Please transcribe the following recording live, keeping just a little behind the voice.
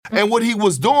And what he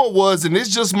was doing was, and it's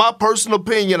just my personal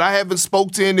opinion, I haven't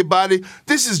spoke to anybody,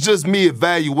 this is just me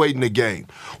evaluating the game.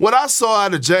 What I saw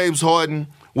out of James Harden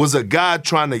was a guy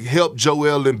trying to help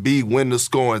Joel Embiid win the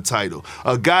scoring title.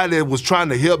 A guy that was trying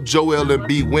to help Joel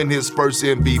Embiid win his first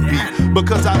MVP.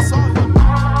 Because I saw him.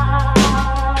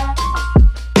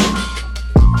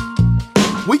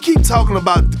 We keep talking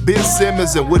about Ben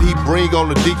Simmons and what he bring on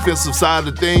the defensive side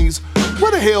of things.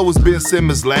 Where the hell was Ben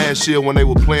Simmons last year when they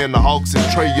were playing the Hawks and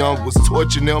Trae Young was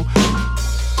torching them?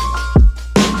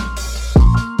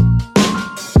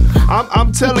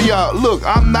 I'm telling y'all, look,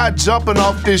 I'm not jumping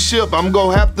off this ship. I'm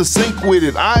going to have to sink with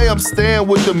it. I am staying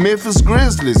with the Memphis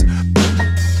Grizzlies.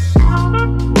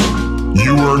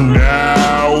 You are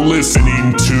now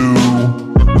listening to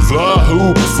The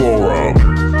Hoop Forum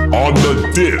on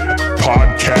the Dip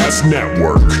Podcast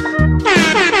Network.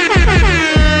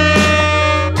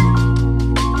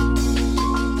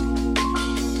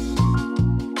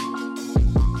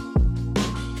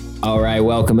 All right,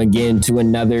 welcome again to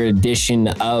another edition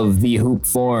of the Hoop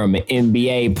Forum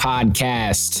NBA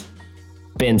podcast.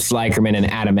 Ben Slikerman and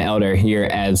Adam Elder here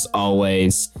as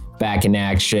always, back in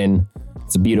action.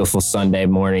 It's a beautiful Sunday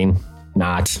morning.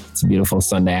 It's a beautiful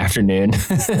Sunday afternoon,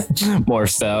 more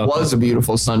so. It was a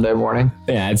beautiful Sunday morning.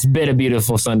 Yeah, it's been a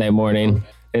beautiful Sunday morning.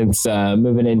 It's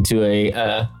moving into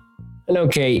an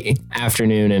okay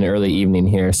afternoon and early evening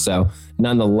here. So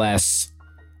nonetheless,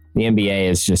 the NBA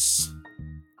is just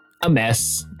a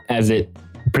mess, as it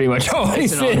pretty much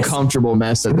always is. It's an uncomfortable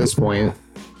mess at this point.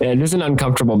 Yeah, just an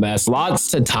uncomfortable mess. Lots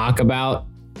to talk about,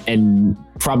 and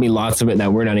probably lots of it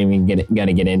that we're not even going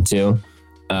to get into.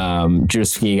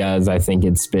 Just because I think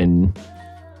it's been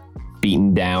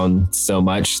beaten down so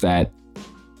much that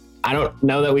I don't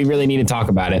know that we really need to talk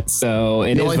about it. So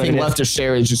the only thing left to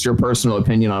share is just your personal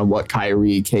opinion on what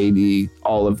Kyrie, KD,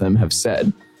 all of them have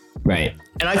said. Right.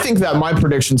 And I think that my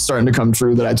prediction's starting to come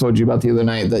true that I told you about the other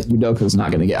night, that Udoka's not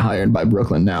going to get hired by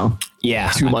Brooklyn now. Yeah.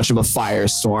 Too much of a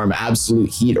firestorm, absolute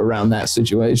heat around that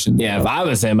situation. Yeah, if I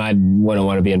was him, I wouldn't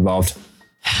want to be involved.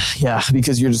 Yeah,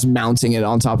 because you're just mounting it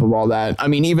on top of all that. I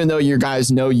mean, even though your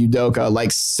guys know Udoka,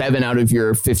 like 7 out of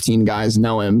your 15 guys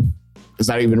know him. Is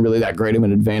that even really that great of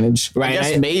an advantage? Right. I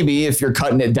guess maybe if you're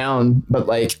cutting it down, but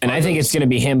like... And I think it's going to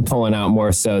be him pulling out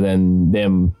more so than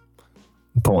them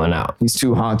pulling out. He's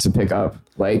too hot to pick up.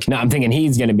 Like, no, I'm thinking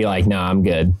he's going to be like, no, I'm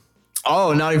good.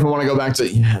 Oh, not even want to go back to...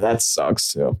 Yeah, that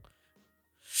sucks too.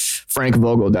 Frank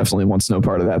Vogel definitely wants no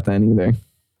part of that then either.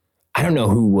 I don't know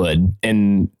who would.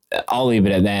 And I'll leave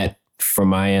it at that from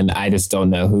my end. I just don't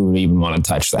know who would even want to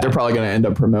touch that. They're probably going to end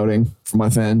up promoting from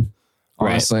within,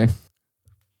 honestly. Right.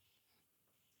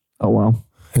 Oh, well.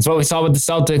 It's what we saw with the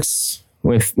Celtics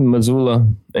with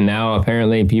Mazzulla. And now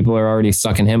apparently people are already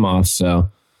sucking him off. So,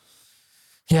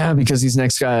 yeah, because he's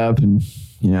next guy up and,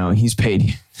 he's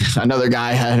paid. Another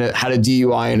guy had a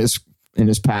DUI in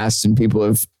his past, and people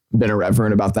have been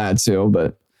irreverent about that too.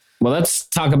 But well, let's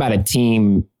talk about a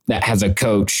team that has a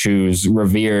coach who's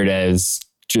revered as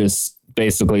just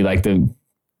basically like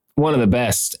one of the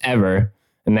best ever.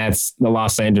 And that's the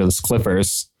Los Angeles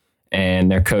Clippers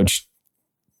and their coach,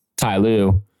 Ty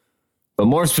Lue. But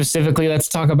more specifically, let's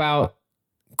talk about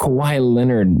Kawhi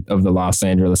Leonard of the Los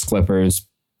Angeles Clippers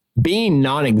being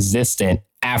non-existent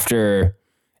after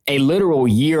a literal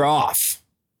year off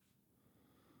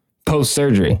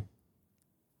post-surgery.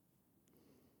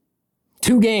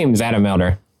 2 games, Adam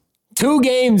Elder. 2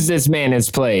 games this man has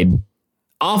played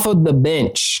off of the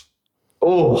bench.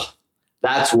 Oh,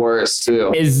 that's worse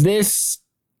too. Is this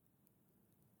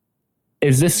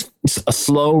a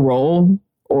slow roll,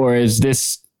 or is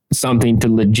this something to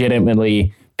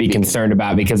legitimately be concerned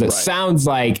about? Because it sounds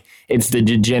like it's the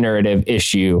degenerative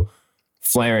issue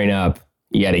flaring up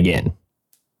yet again.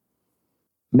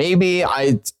 Maybe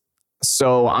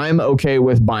so I'm okay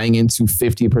with buying into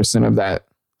 50% of that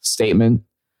statement,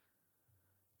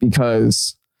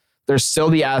 because there's still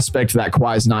the aspect that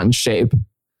Kawhi's not in shape,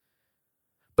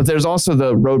 but there's also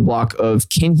the roadblock of,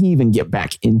 can he even get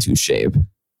back into shape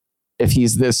if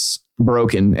he's this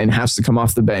broken and has to come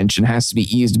off the bench and has to be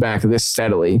eased back this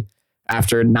steadily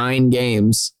after 9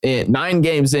 games. 9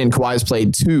 games in, Kawhi's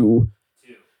played 2.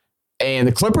 And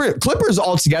the Clippers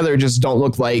altogether just don't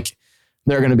look like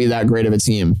they're going to be that great of a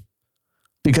team,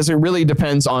 because it really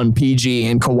depends on PG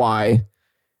and Kawhi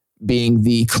being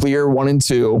the clear 1 and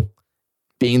 2,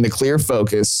 being the clear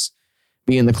focus,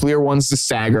 being the clear ones to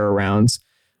stagger around,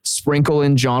 sprinkle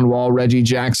in John Wall, Reggie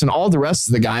Jackson, all the rest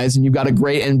of the guys, and you've got a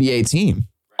great NBA team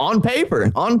on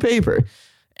paper.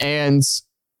 And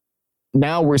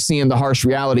now we're seeing the harsh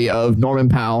reality of Norman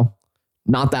Powell,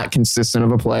 not that consistent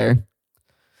of a player.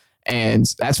 And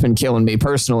that's been killing me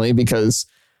personally, because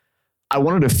I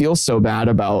wanted to feel so bad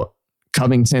about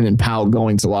Covington and Powell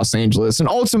going to Los Angeles. And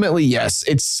ultimately, yes,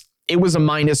 it was a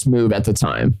minus move at the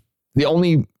time. The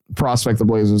only prospect the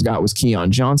Blazers got was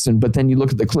Keon Johnson. But then you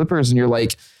look at the Clippers and you're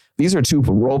like, these are two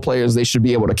role players they should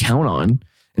be able to count on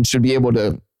and should be able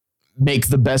to make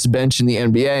the best bench in the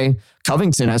NBA.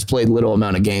 Covington has played little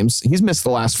amount of games. He's missed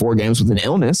the last 4 games with an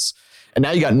illness. And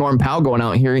now you got Norm Powell going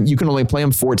out here and you can only play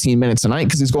him 14 minutes a night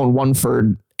because he's going 1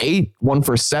 for 8, 1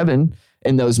 for 7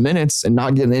 in those minutes and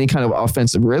not getting any kind of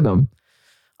offensive rhythm.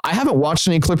 I haven't watched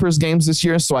any Clippers games this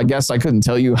year, so I guess I couldn't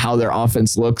tell you how their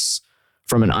offense looks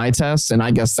from an eye test. And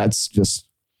I guess that's just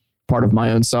part of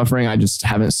my own suffering. I just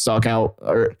haven't sought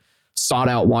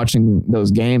out watching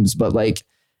those games. But like,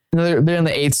 you know, they're in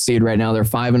the 8th seed right now. They're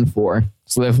 5-4.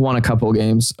 So they've won a couple of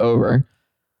games over.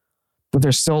 But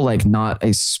they're still like not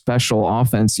a special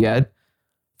offense yet.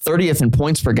 30th in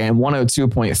points per game,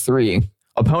 102.3.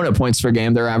 Opponent points per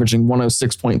game, they're averaging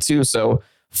 106.2. So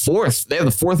 4th, they have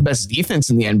the 4th best defense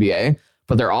in the NBA,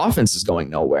 but their offense is going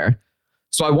nowhere.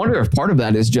 So I wonder if part of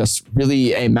that is just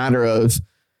really a matter of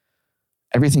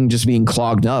everything just being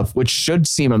clogged up, which should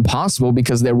seem impossible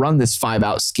because they run this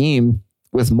 5-out scheme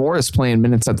with Morris playing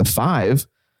minutes at the 5.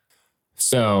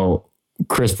 So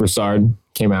Chris Broussard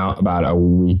came out about a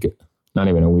week, not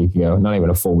even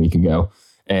a full week ago.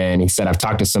 And he said, I've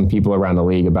talked to some people around the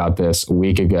league about this a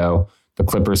week ago. The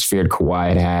Clippers feared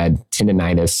Kawhi had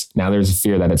tendinitis. Now there's a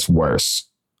fear that it's worse.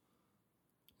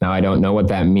 Now, I don't know what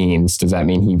that means. Does that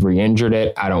mean he re-injured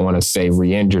it? I don't want to say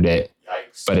re-injured it,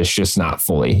 but it's just not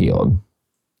fully healed.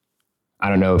 I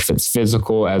don't know if it's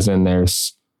physical, as in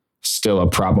there's still a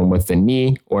problem with the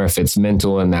knee, or if it's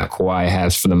mental and that Kawhi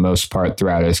has, for the most part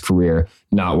throughout his career,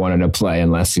 not wanted to play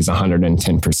unless he's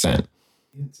 110%.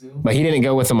 But he didn't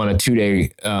go with him on a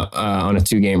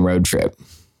 2-game road trip.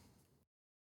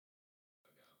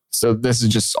 So this is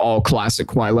just all classic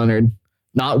Kawhi Leonard.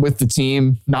 Not with the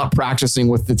team, not practicing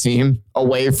with the team,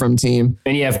 away from team.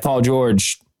 And you have Paul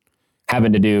George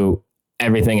having to do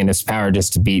everything in his power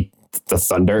just to beat the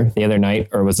Thunder the other night.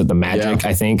 Or was it the Magic,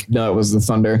 I think? No, it was the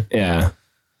Thunder. Yeah.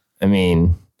 I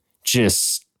mean,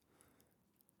 just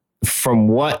from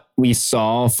what we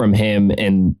saw from him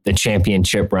in the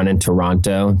championship run in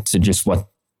Toronto to just what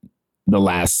the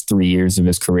last 3 years of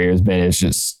his career has been, it's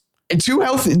just... And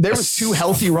there was 2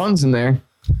 healthy runs in there.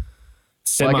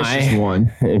 Semi. Like it's just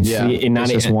one. Yeah,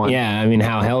 it's just one. Yeah, I mean,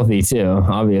 how healthy too?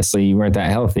 Obviously, you weren't that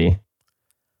healthy.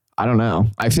 I don't know.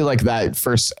 I feel like that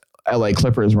first LA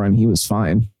Clippers run, he was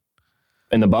fine.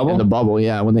 In the bubble? In the bubble,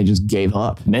 yeah, when they just gave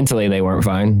up. Mentally, they weren't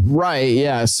fine. Right,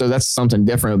 yeah, so that's something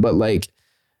different, but like...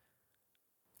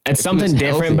 It's something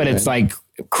different, but it's like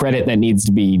credit that needs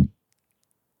to be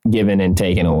given and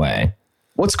taken away.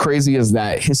 What's crazy is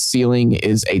that his ceiling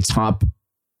is a top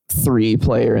 3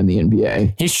 player in the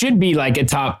NBA. He should be like a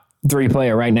top 3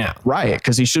 player right now. Right,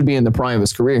 because he should be in the prime of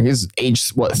his career. He's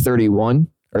age, 31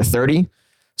 or 30?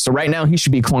 So right now he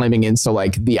should be climbing into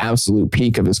like the absolute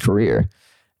peak of his career.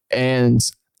 And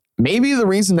maybe the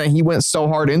reason that he went so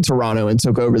hard in Toronto and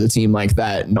took over the team like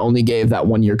that and only gave that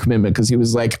 1-year commitment, because he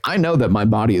was like, I know that my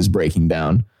body is breaking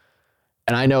down.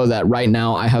 And I know that right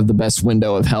now I have the best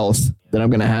window of health that I'm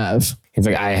going to have. He's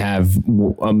like, I have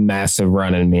a massive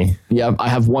run in me. Yeah, I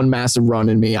have one massive run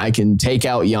in me. I can take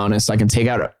out Giannis. I can take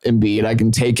out Embiid. I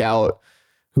can take out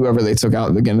whoever they took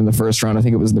out again in the first round. I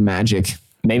think it was the Magic.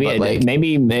 Maybe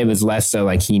it was less so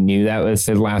like he knew that was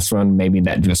his last run. Maybe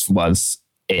that just was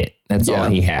it. That's all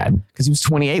he had. Because he was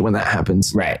 28 when that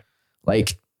happens. Right.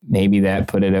 Like maybe that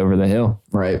put it over the hill.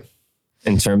 Right.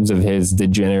 In terms of his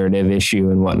degenerative issue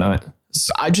and whatnot.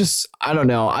 So I don't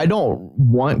know. I don't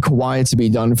want Kawhi to be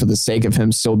done for the sake of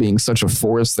him still being such a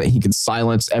force that he could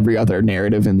silence every other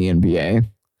narrative in the NBA.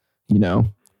 You know,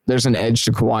 there's an edge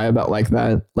to Kawhi about like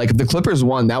that. Like if the Clippers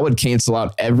won, that would cancel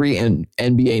out every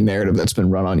NBA narrative that's been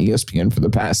run on ESPN for the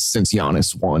past since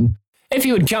Giannis won. If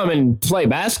he would come and play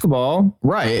basketball.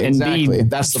 Right. And exactly.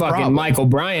 That's the fucking problem. Michael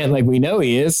Bryant like we know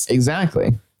he is.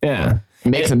 Exactly. Yeah.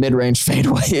 Make the mid-range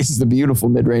fadeaways, the beautiful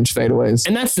mid-range fadeaways.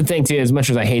 And that's the thing, too. As much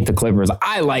as I hate the Clippers,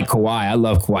 I like Kawhi. I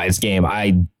love Kawhi's game.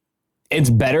 It's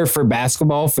better for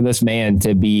basketball for this man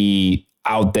to be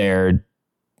out there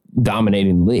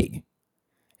dominating the league.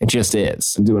 It just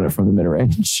is. Doing it from the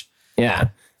mid-range. Yeah.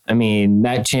 I mean,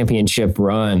 that championship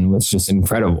run was just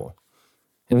incredible.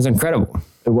 It was incredible.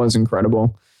 It was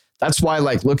incredible. That's why,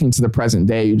 like, looking to the present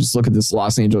day, you just look at this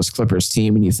Los Angeles Clippers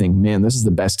team and you think, man, this is the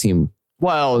best team.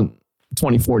 Well,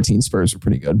 2014 Spurs were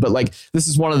pretty good, but like this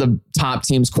is one of the top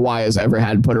teams Kawhi has ever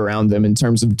had put around them in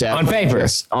terms of depth on paper.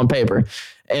 On paper.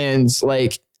 And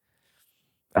like,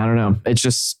 I don't know.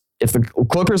 if the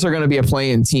Clippers are going to be a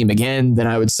play-in team again, then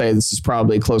I would say this is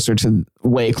probably way closer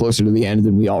to the end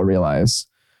than we all realize.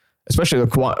 Especially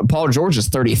with Paul George is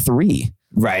 33.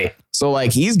 Right. So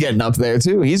like he's getting up there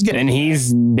too. He's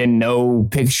been no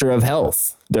picture of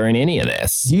health during any of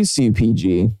this. You see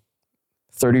PG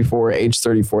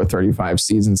 35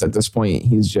 seasons at this point.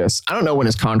 He's just, I don't know when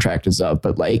his contract is up,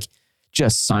 but like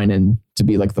just signing to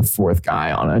be like the fourth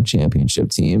guy on a championship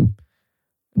team,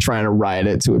 trying to ride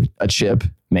it to a chip.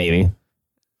 Maybe.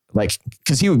 Like,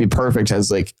 cause he would be perfect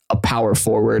as like a power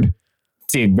forward.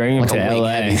 Dude, bring him like to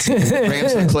LA. Bring him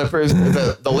to the Clippers,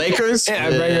 the Lakers. Yeah,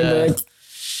 bring him to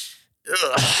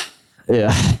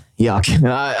yeah. Yuck.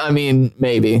 I mean,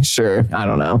 maybe, sure. I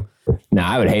don't know. No,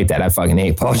 I would hate that. I fucking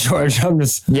hate Paul George.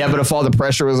 Yeah, but if all the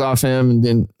pressure was off him and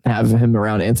didn't have him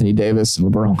around Anthony Davis and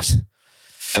LeBron,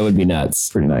 that would be nuts.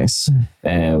 Pretty nice.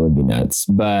 That would be nuts.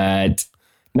 But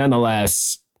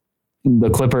nonetheless,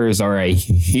 the Clippers are a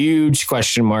huge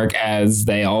question mark, as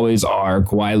they always are.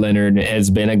 Kawhi Leonard has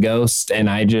been a ghost, and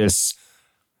I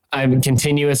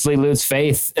continuously lose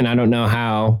faith, and I don't know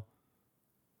how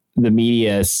the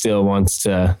media still wants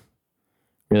to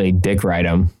really dick ride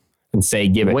him and say,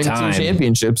 give it time. Win 2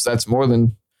 championships, that's more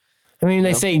than... I mean,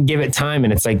 they say give it time,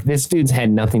 and it's like, this dude's had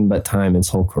nothing but time his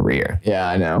whole career. Yeah,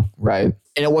 I know. Right.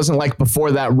 And it wasn't like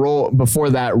before that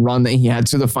run that he had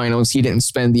to the finals, he didn't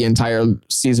spend the entire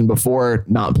season before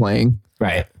not playing.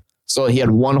 Right. So he had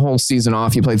one whole season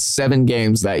off. He played 7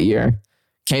 games that year,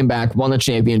 came back, won the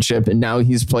championship, and now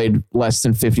he's played less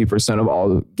than 50% of all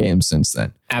the games since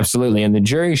then. Absolutely. And the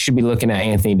jury should be looking at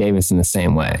Anthony Davis in the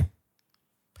same way.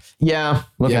 Yeah.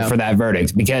 Looking for that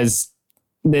verdict, because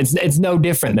it's no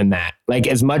different than that. Like,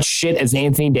 as much shit as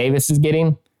Anthony Davis is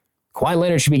getting, Kawhi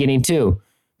Leonard should be getting too.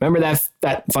 Remember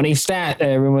that funny stat that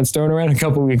everyone's throwing around a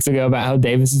couple of weeks ago about how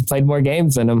Davis has played more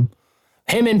games than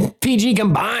him and PG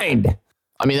combined.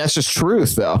 I mean, that's just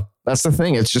truth, though. That's the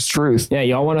thing. It's just truth. Yeah,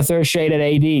 y'all want to throw shade at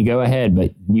AD, go ahead,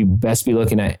 but you best be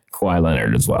looking at Kawhi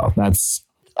Leonard as well.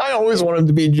 I always want him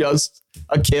to be just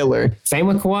a killer. Same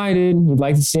with Kawhi, dude. You'd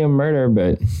like to see him murder,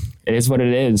 but it is what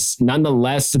it is.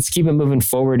 Nonetheless, let's keep it moving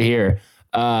forward here.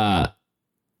 The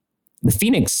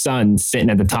Phoenix Suns sitting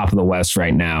at the top of the West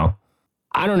right now.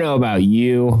 I don't know about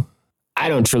you. I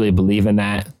don't truly believe in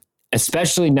that,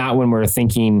 especially not when we're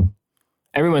thinking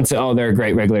everyone said, oh, they're a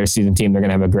great regular season team. They're going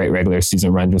to have a great regular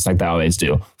season run, just like they always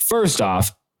do. First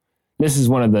off, this is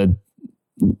one of the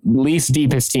least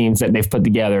deepest teams that they've put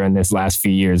together in this last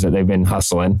few years that they've been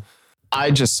hustling.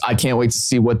 I can't wait to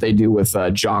see what they do with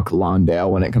Jock Landale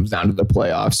when it comes down to the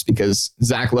playoffs, because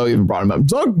Zach Lowe even brought him up.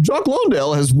 Jock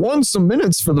Landale has won some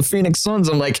minutes for the Phoenix Suns.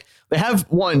 I'm like, they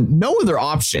have no other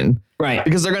option. Right.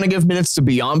 Because they're going to give minutes to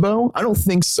Biyombo? I don't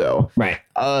think so. Right.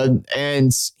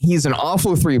 And he's an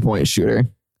awful 3-point shooter.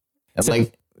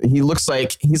 Like, he looks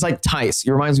like, he's like Tice.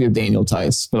 He reminds me of Daniel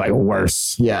Tice. Like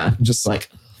worse. Yeah. Just like.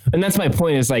 And that's my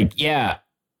point, is like, yeah,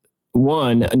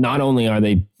 one, not only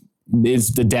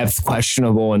is the depth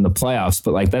questionable in the playoffs,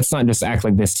 but like, let's not just act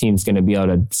like this team's going to be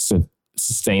able to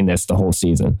sustain this the whole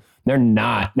season. They're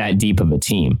not that deep of a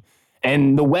team.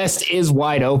 And the West is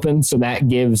wide open, so that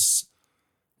gives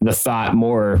the thought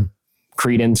more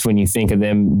credence when you think of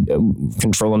them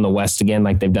controlling the West again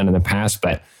like they've done in the past.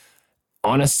 But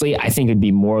honestly, I think it'd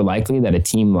be more likely that a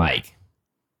team like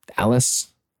Dallas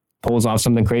pulls off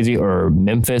something crazy, or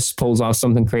Memphis pulls off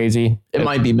something crazy. It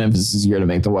might be Memphis' year to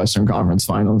make the Western Conference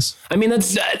Finals. I mean, they were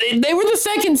the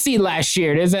 2nd seed last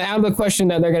year. It isn't out of the question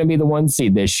that they're going to be the 1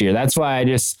 seed this year. That's why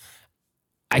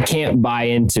I can't buy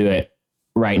into it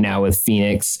right now with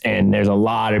Phoenix. And there's a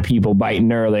lot of people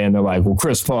biting early, and they're like, well,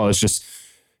 Chris Paul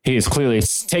he is clearly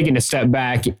taking a step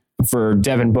back for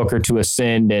Devin Booker to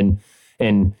ascend, and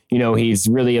you know, he's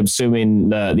really assuming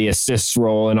the assist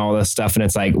role and all this stuff. And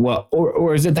it's like, well,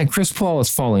 or is it that Chris Paul is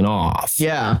falling off?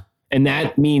 Yeah. And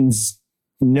that means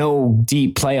no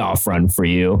deep playoff run for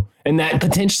you. And that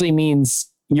potentially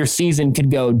means your season could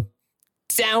go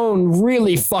down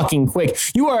really fucking quick.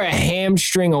 You are a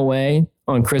hamstring away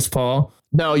on Chris Paul.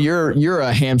 No, you're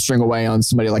a hamstring away on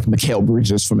somebody like Mikal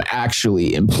Bridges from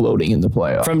actually imploding in the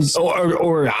playoffs.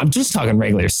 Or I'm just talking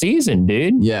regular season,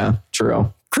 dude. Yeah,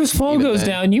 true. Chris Paul goes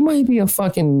down, you might be a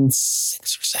fucking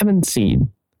 6 or 7 seed.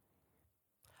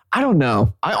 I don't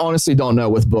know. I honestly don't know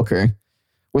with Booker.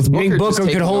 You think Booker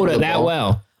could hold it that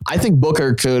well? I think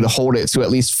Booker could hold it to at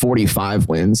least 45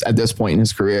 wins at this point in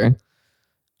his career.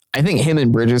 I think him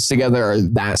and Bridges together are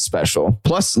that special.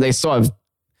 Plus, they still have...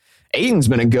 Aiden's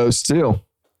been a ghost, too,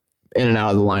 in and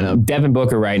out of the lineup. Devin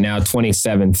Booker right now,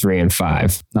 27, 3, and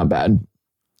 5. Not bad.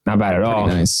 Not bad at all.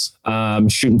 Nice.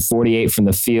 Shooting 48 from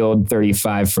the field,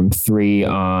 35 from 3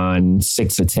 on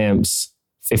 6 attempts,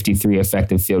 53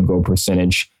 effective field goal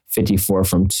percentage, 54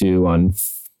 from 2 on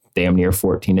damn near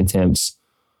 14 attempts,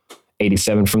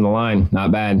 87 from the line.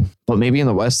 Not bad. But maybe in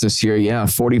the West this year,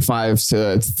 45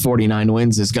 to 49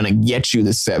 wins is going to get you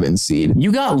the 7 seed.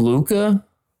 You got Luka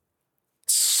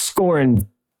scoring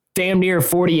damn near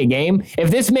 40 a game.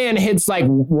 If this man hits like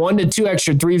 1 to 2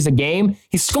 extra threes a game,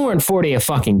 he's scoring 40 a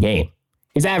fucking game.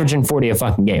 He's averaging 40 a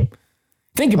fucking game.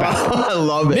 Think about it. I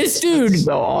love it. This dude. It's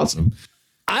so awesome.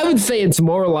 I would say it's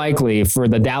more likely for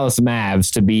the Dallas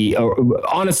Mavs to be,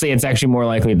 honestly, it's actually more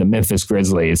likely the Memphis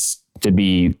Grizzlies to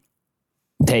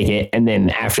take it. And then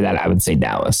after that, I would say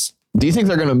Dallas. Do you think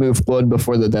they're going to move Wood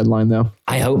before the deadline, though?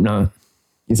 I hope not.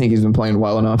 You think he's been playing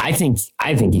well enough? I think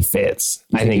he fits.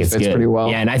 I think it's fits good. Pretty well.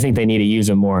 Yeah, and I think they need to use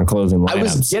him more in closing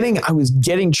lineups. I was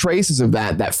getting traces of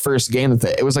that first game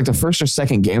it was like the first or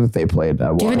second game that they played.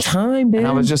 Give it time, dude. And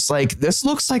I was just like, this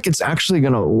looks like it's actually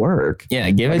gonna work. Yeah,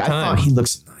 give it time. I thought he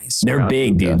looks nice. They're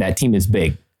big, dude. That team is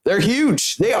big. They're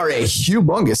huge. They are a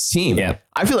humongous team. Yeah.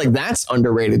 I feel like that's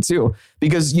underrated too,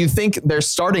 because you think they're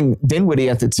starting Dinwiddie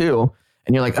at the 2.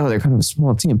 And you're like, oh, they're kind of a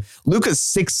small team. Luka's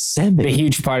 6'7". The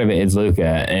huge part of it is Luka.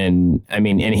 And I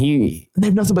mean, they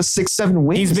have nothing but 6'7"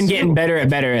 wings. He's been getting better,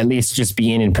 at least just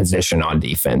being in position on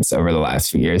defense over the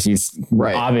last few years. He's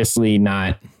obviously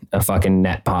not a fucking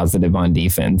net positive on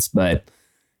defense, but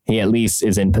he at least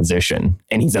is in position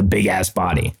and he's a big ass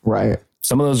body. Right.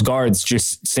 Some of those guards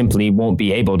just simply won't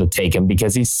be able to take him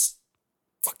because he's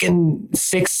fucking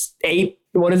 6'8".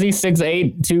 What is he?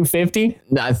 6'8", 250?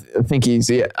 No, I think he's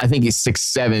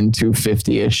 6'7",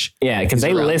 250-ish. Yeah, because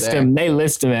they list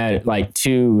him at like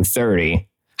 230.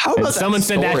 How about someone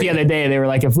said that the other day? They were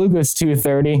like, if Luka's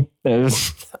 230,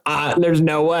 there's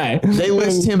no way. They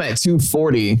list him at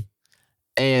 240,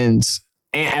 and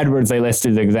Ant Edwards, they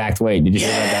listed his exact weight. Did you hear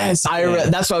that? Yes,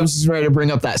 that's why I was just ready to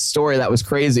bring up that story. That was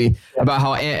crazy about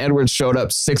how Ant Edwards showed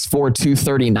up 6'4",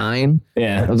 239.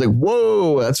 Yeah. I was like,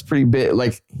 whoa, that's pretty big.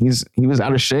 Like he was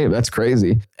out of shape. That's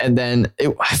crazy. And then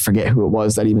I forget who it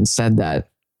was that even said that.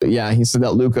 But yeah, he said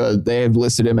that Luka, they have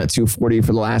listed him at 240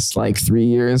 for the last like 3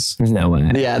 years. There's no way.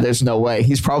 Yeah, there's no way.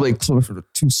 He's probably closer to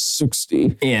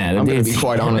 260. Yeah. I'm going to be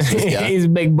quite honest with you. He's a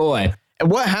big boy. And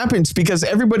what happens, because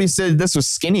everybody said this was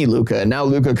skinny Luka, and now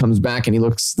Luka comes back and he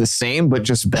looks the same, but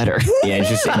just better. Yeah, it's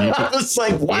just, I was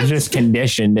like, what? He's just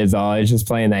conditioned is all. He's just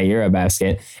playing that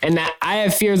Eurobasket. And I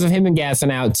have fears of him gassing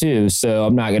out too, so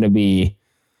I'm not going to be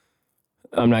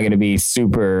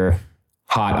super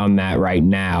hot on that right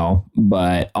now,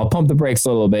 but I'll pump the brakes a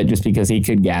little bit just because he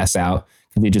could gas out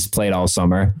because he just played all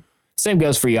summer. Same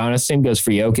goes for Giannis, same goes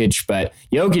for Jokic, but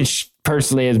Jokic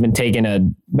personally has been taking a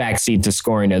backseat to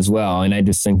scoring as well. And I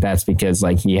just think that's because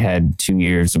like he had 2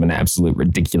 years of an absolute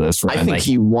ridiculous run. I think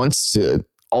he wants to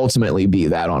ultimately be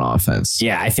that on offense.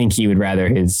 Yeah, I think he would rather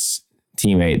his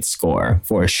teammates score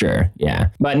for sure. Yeah.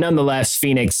 But nonetheless,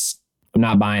 Phoenix, I'm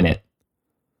not buying it.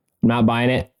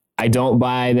 I don't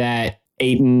buy that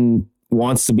Ayton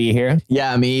wants to be here.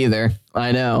 Yeah, me either.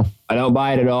 I know. I don't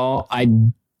buy it at all. I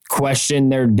question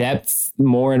their depth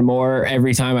more and more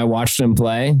every time I watch them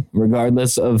play,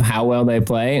 regardless of how well they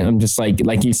play. I'm just like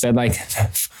you said, like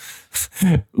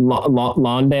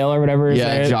Lawndale or whatever.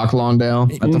 Yeah, Jock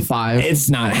Lawndale at the 5. It's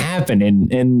not happening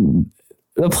in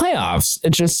the playoffs.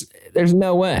 It's just, there's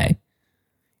no way.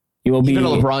 Even a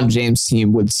LeBron James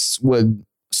team would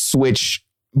switch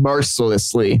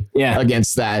mercilessly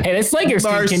against that. And it's Lakers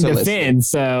can defend,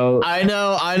 so I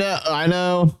know.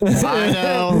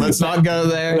 Let's not go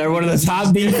there. They're one of the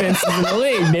top defenses in the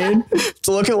league, dude.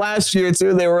 To look at last year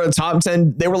too, they were a top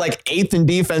 10. They were like 8th in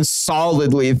defense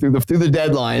solidly through the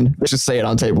deadline. Let's just say it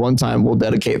on tape one time. We'll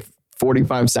dedicate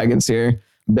 45 seconds here.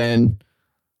 Ben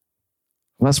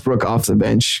Westbrook off the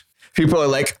bench. People are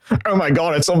like, oh my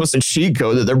God, it's almost a cheat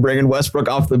code that they're bringing Westbrook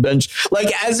off the bench.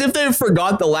 Like as if they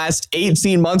forgot the last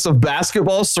 18 months of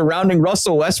basketball surrounding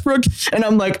Russell Westbrook. And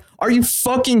I'm like, are you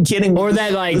fucking kidding me? Or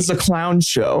that like, it's a clown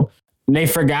show. They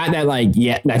forgot that like,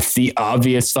 yeah, that's the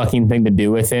obvious fucking thing to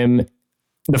do with him.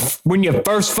 When you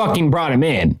first fucking brought him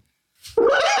in.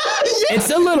 It's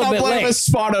a little bit late. A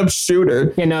spot up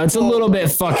shooter. You know, it's a little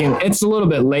bit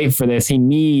late for this. He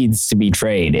needs to be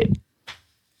traded.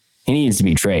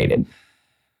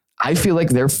 I feel like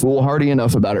they're foolhardy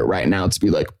enough about it right now to be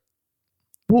like,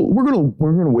 well, we're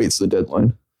gonna wait to the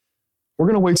deadline. We're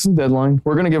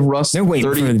gonna give Russ. They're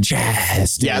waiting for the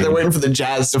Jazz. Dude. Yeah, they're waiting for the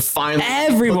Jazz to finally.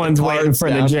 Everyone's waiting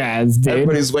for the Jazz, dude.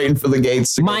 Everybody's waiting for the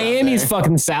Gates to. Miami's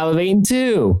fucking salivating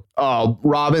too. Oh,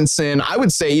 Robinson. I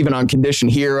would say even on condition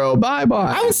hero. Bye.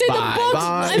 I would say the Bucks.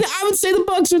 I would say the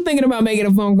Bucks are thinking about making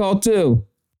a phone call too.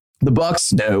 The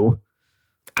Bucks, no.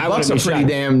 The Bucks are pretty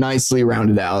damn nicely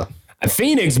rounded out.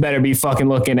 Phoenix better be fucking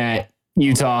looking at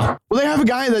Utah. Well, they have a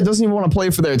guy that doesn't even want to play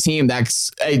for their team.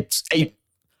 That's a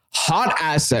hot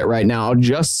asset right now. I'll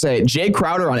just say Jay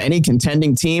Crowder on any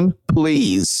contending team,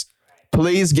 please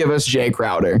give us Jay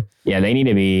Crowder. Yeah, they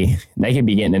could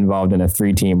be getting involved in a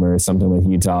 3-teamer or something with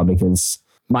Utah because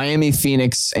Miami,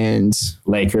 Phoenix, and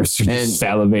Lakers are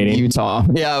salivating. Utah.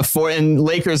 Yeah, and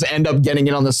Lakers end up getting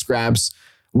in on the scraps.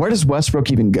 Where does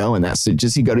Westbrook even go in that? So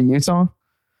does he go to Utah?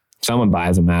 Someone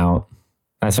buys him out.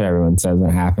 That's what everyone says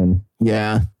would happen.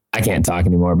 Yeah. I can't talk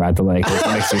anymore about the Lakers. It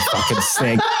makes me fucking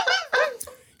sick.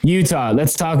 Utah.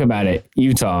 Let's talk about it.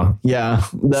 Utah. Yeah.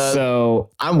 So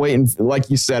I'm waiting, like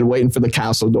you said, waiting for the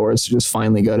castle doors to just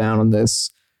finally go down on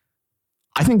this.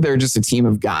 I think they're just a team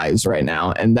of guys right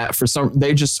now. And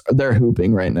that they're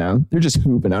hooping right now. They're just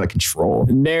hooping out of control.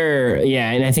 And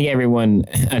I think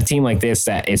a team like this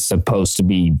that is supposed to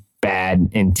be bad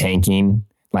and tanking,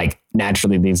 like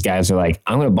naturally these guys are like,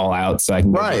 I'm going to ball out so I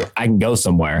can go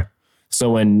somewhere.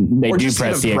 So when they do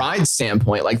press the pride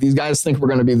standpoint, like these guys think we're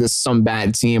going to be some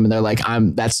bad team, and they're like,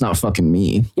 that's not fucking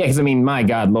me. Yeah, because I mean, my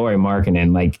God, Lauri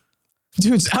Markkanen, like,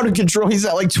 dude's out of control. He's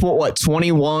at like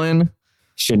 21.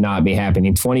 Should not be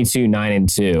happening. 22, 9 and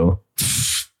 2.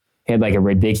 He had like a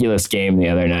ridiculous game the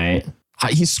other night.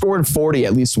 He scored 40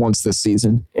 at least once this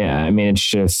season. Yeah, I mean,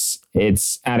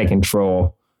 it's out of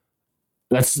control.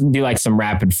 Let's do like some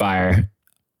rapid fire.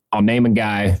 I'll name a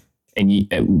guy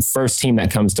and first team that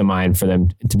comes to mind for them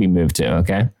to be moved to.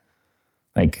 Okay,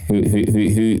 like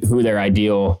who their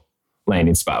ideal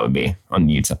landing spot would be from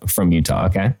Utah.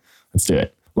 Okay, let's do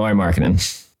it. Lauri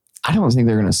Markkanen. I don't think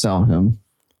they're going to sell him.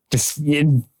 Just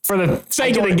for the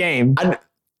sake of the game.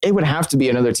 It would have to be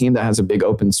another team that has a big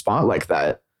open spot like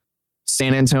that.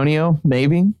 San Antonio,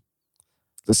 maybe.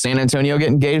 Does San Antonio get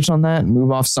engaged on that and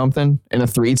move off something in a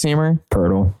 3-teamer?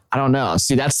 Pirtle. I don't know.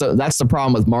 See, that's the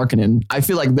problem with Markkanen. I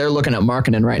feel like they're looking at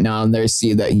Markkanen right now and they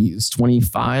see that he's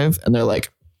 25 and they're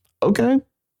like, okay,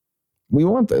 we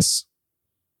want this.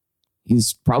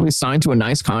 He's probably signed to a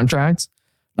nice contract.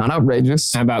 Not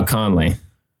outrageous. How about Conley?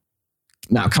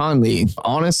 Now, Conley,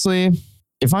 honestly,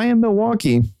 if I am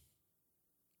Milwaukee,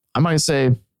 I might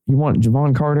say, you want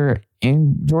Javon Carter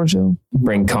and George Hill?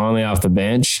 Bring Conley off the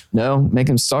bench? No, make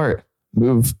him start.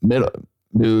 Move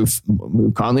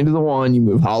Conley to the 1. You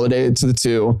move Holiday to the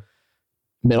 2.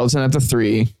 Middleton at the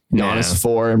 3. Giannis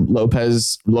 4.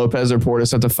 Lopez or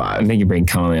Portis at the 5. I think you bring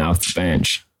Conley off the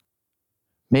bench.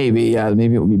 Maybe, yeah.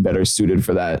 Maybe it would be better suited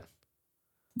for that.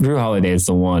 Drew Holiday is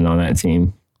the 1 on that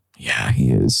team. Yeah,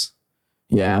 he is.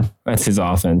 Yeah. That's his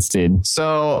offense, dude.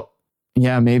 So,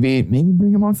 yeah, maybe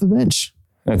bring him off the bench.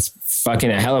 That's fucking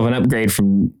a hell of an upgrade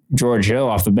from George Hill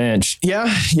off the bench. Yeah,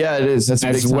 it is. That's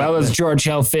as well as George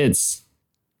Hill fits.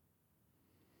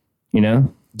 You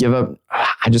know? Give up.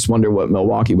 I just wonder what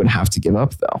Milwaukee would have to give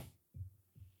up, though.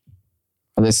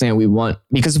 Are they saying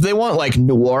because if they want like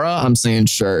Nwora, I'm saying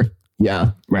sure.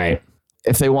 Yeah. Right.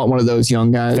 If they want one of those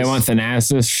young guys. If they want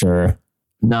Thanasis, sure.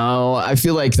 No, I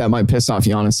feel like that might piss off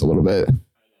Giannis a little bit.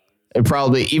 It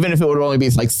probably, even if it would only be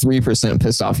like 3%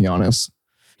 piss off Giannis,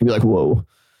 he'd be like, whoa.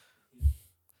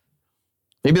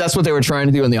 Maybe that's what they were trying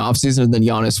to do in the offseason. And then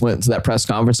Giannis went to that press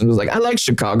conference and was like, I like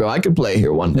Chicago. I could play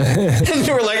here one day. And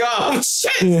they were like, oh,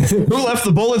 shit. Who left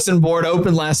the bulletin board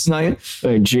open last night?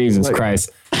 Oh, Jesus Christ.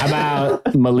 How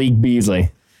about Malik Beasley?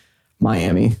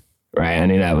 Miami. Right. I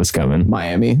knew that was coming.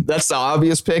 Miami. That's the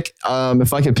obvious pick.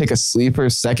 If I could pick a sleeper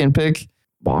second pick,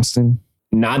 Boston.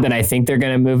 Not that I think they're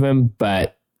going to move him,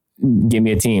 but give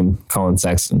me a team. Colin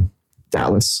Sexton.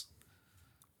 Dallas.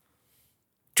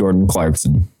 Jordan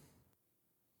Clarkson.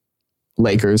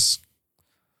 Lakers.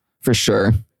 For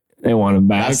sure. They want him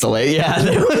back. That's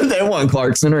they want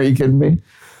Clarkson. Are you kidding me?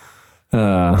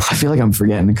 I feel like I'm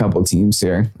forgetting a couple of teams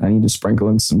here. I need to sprinkle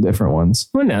in some different ones.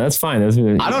 Well, no, that's fine.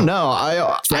 I don't know.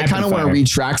 I kind of want to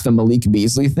retract the Malik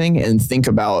Beasley thing and think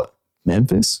about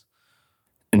Memphis.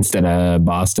 Instead of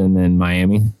Boston and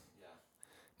Miami.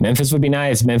 Memphis would be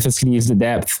nice. Memphis could use the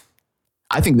depth.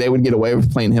 I think they would get away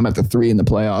with playing him at the 3 in the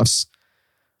playoffs.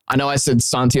 I know I said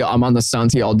I'm on the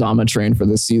Santi Aldama train for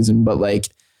this season, but like,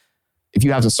 if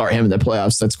you have to start him in the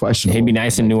playoffs, that's questionable. He'd be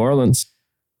nice in New Orleans.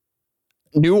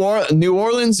 New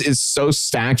Orleans is so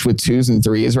stacked with 2s and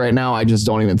 3s right now. I just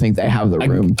don't even think they have the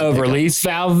room. A release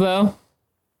valve, though?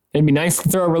 It'd be nice to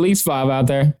throw a release valve out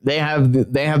there. They have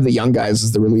the young guys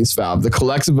as the release valve. The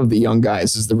collective of the young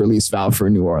guys is the release valve for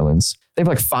New Orleans. They have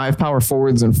like 5 power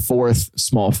forwards and 4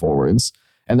 small forwards,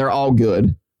 and they're all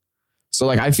good. So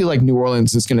like, I feel like New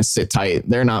Orleans is going to sit tight.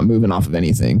 They're not moving off of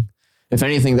anything. If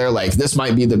anything, they're like, this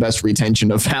might be the best retention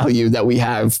of value that we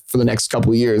have for the next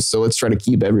couple of years. So let's try to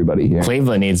keep everybody here.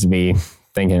 Cleveland needs to be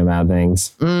thinking about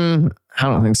things. I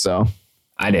don't think so.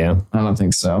 I do. I don't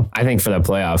think so. I think for the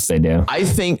playoffs they do. I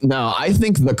think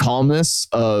the calmness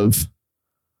of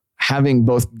having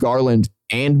both Garland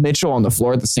and Mitchell on the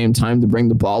floor at the same time to bring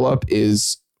the ball up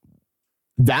is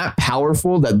that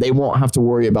powerful that they won't have to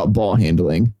worry about ball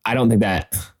handling. I don't think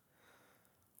that.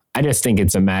 I just think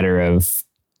it's a matter of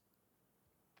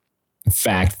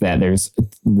fact that there's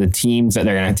the teams that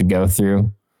they're going to have to go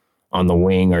through on the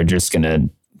wing are just going to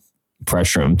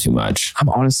pressure them too much. I'm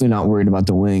honestly not worried about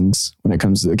the wings when it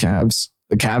comes to the Cavs.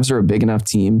 The Cavs are a big enough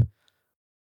team.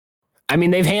 I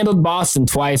mean, they've handled Boston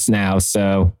twice now,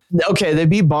 so. Okay, they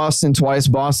beat Boston twice.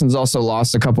 Boston's also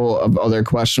lost a couple of other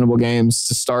questionable games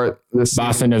to start this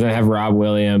Boston season. doesn't have Rob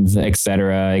Williams, et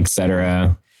cetera, et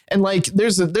cetera. And like,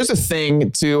 there's a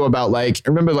thing too about like,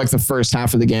 remember like the first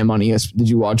half of the game on ESPN? Did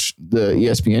you watch the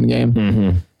ESPN game?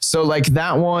 Mm-hmm. So like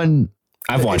that one.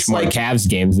 I've watched more Cavs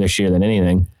games this year than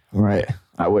anything. Right.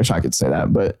 I wish I could say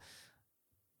that, but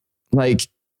like,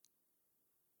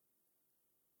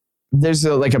 there's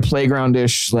a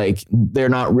playground-ish, like they're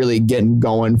not really getting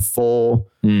going full.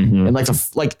 Mm-hmm. And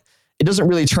like it doesn't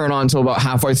really turn on until about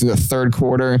halfway through the third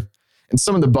quarter. And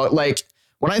some of the, like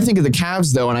when I think of the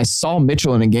Cavs though, and I saw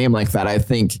Mitchell in a game like that, I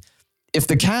think if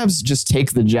the Cavs just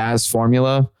take the Jazz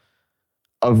formula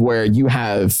of where you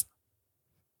have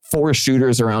 4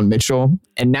 shooters around Mitchell,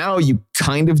 and now you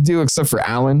kind of do, except for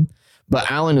Allen. But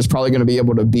Allen is probably going to be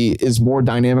able to is more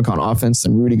dynamic on offense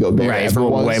than Rudy Gobert ever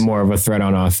was. Way more of a threat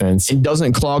on offense. It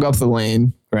doesn't clog up the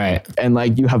lane. Right. And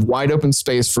like you have wide open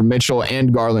space for Mitchell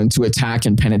and Garland to attack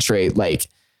and penetrate. Like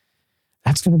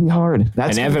that's going to be hard.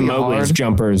 And Evan Mobley's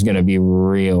jumper is going to be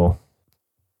real.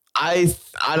 I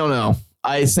don't know.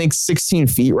 I think 16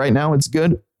 feet right now, it's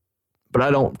good, but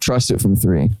I don't trust it from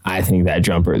 3. I think that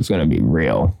jumper is going to be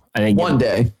real. I think one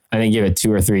day. I think give it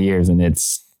 2 or 3 years and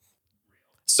it's.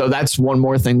 So that's one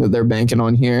more thing that they're banking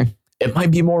on here. It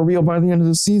might be more real by the end of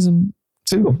the season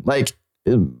too. Like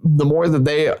the more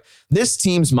that this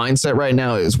team's mindset right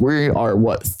now is we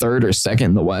are third or second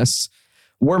in the West.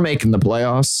 We're making the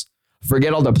playoffs.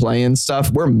 Forget all the play-in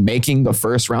stuff. We're making the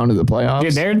first round of the playoffs.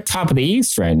 Dude, they're top of the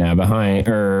East right now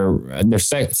they're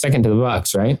second to the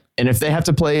Bucks, right? And if they have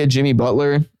to play a Jimmy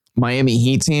Butler Miami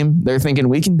Heat team, they're thinking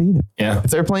we can beat it. Yeah. If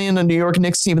they're playing a New York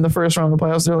Knicks team in the first round of the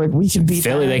playoffs, they're like, we can beat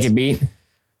Philly. that. They could beat.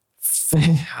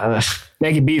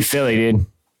 They could beat Philly, dude.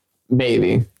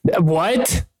 Maybe.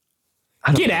 What?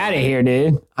 Get out of here,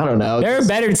 dude. I don't know. They're a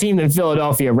better team than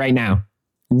Philadelphia right now.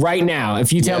 Right now.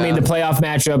 If you tell me the playoff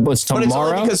matchup was tomorrow. But it's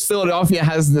only because Philadelphia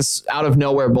has this out of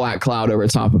nowhere black cloud over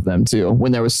top of them, too,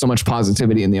 when there was so much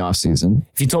positivity in the offseason.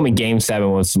 If you told me game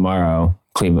 7 was tomorrow,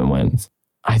 Cleveland wins.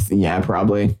 Yeah,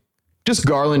 probably. Just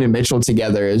Garland and Mitchell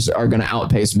together are going to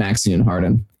outpace Maxey and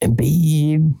Harden.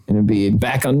 Embiid.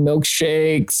 Back on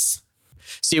milkshakes.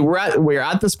 See, we're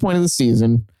at this point of the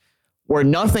season where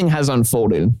nothing has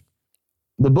unfolded.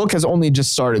 The book has only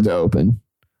just started to open.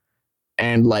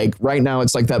 And like right now,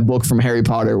 it's like that book from Harry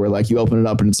Potter where like you open it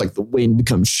up and it's like the wind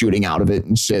comes shooting out of it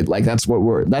and shit. Like that's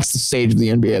the stage of the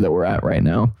NBA that we're at right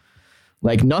now.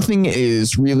 Like nothing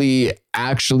is really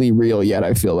actually real yet,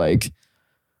 I feel like.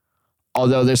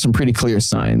 Although there's some pretty clear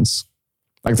signs,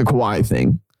 like the Kawhi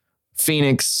thing.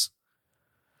 Phoenix.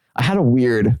 I had a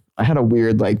weird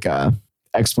like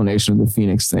explanation of the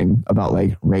Phoenix thing about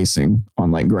like racing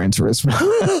on like Gran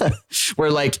Turismo,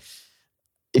 where like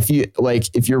if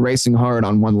you're racing hard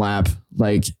on one lap,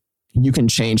 like you can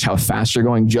change how fast you're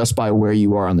going just by where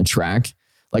you are on the track,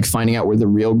 like finding out where the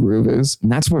real groove is.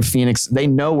 And that's where Phoenix, they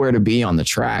know where to be on the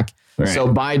track. Right. So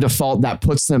by default, that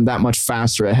puts them that much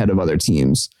faster ahead of other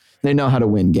teams. They know how to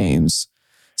win games.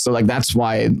 So like, that's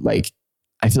why like,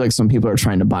 I feel like some people are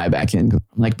trying to buy back in,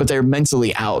 like, but they're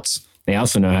mentally out. They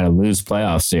also know how to lose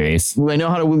playoff series. Well, they know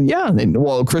how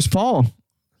to, Chris Paul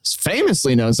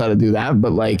famously knows how to do that,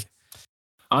 but like.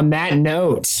 On that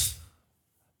note,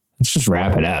 let's just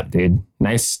wrap it up, dude.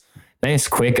 Nice,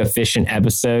 quick, efficient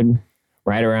episode.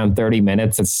 Right around 30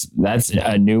 minutes. That's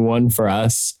a new one for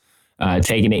us.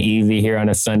 Taking it easy here on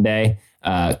a Sunday.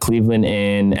 Cleveland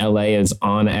and LA is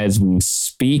on as we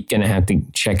speak. Gonna have to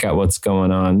check out what's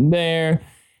going on there.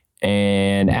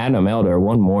 And Adam Elder,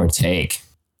 one more take.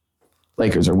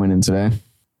 Lakers are winning today.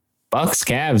 Bucks,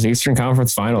 Cavs, Eastern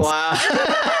Conference Finals. Wow.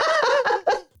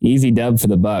 Easy dub for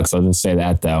the Bucks. I'll just say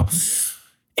that though.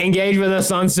 Engage with us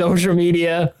on social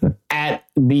media at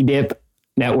The Dip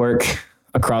Network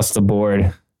across the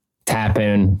board. Tap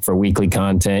in for weekly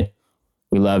content.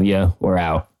 We love you. We're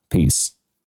out. Peace.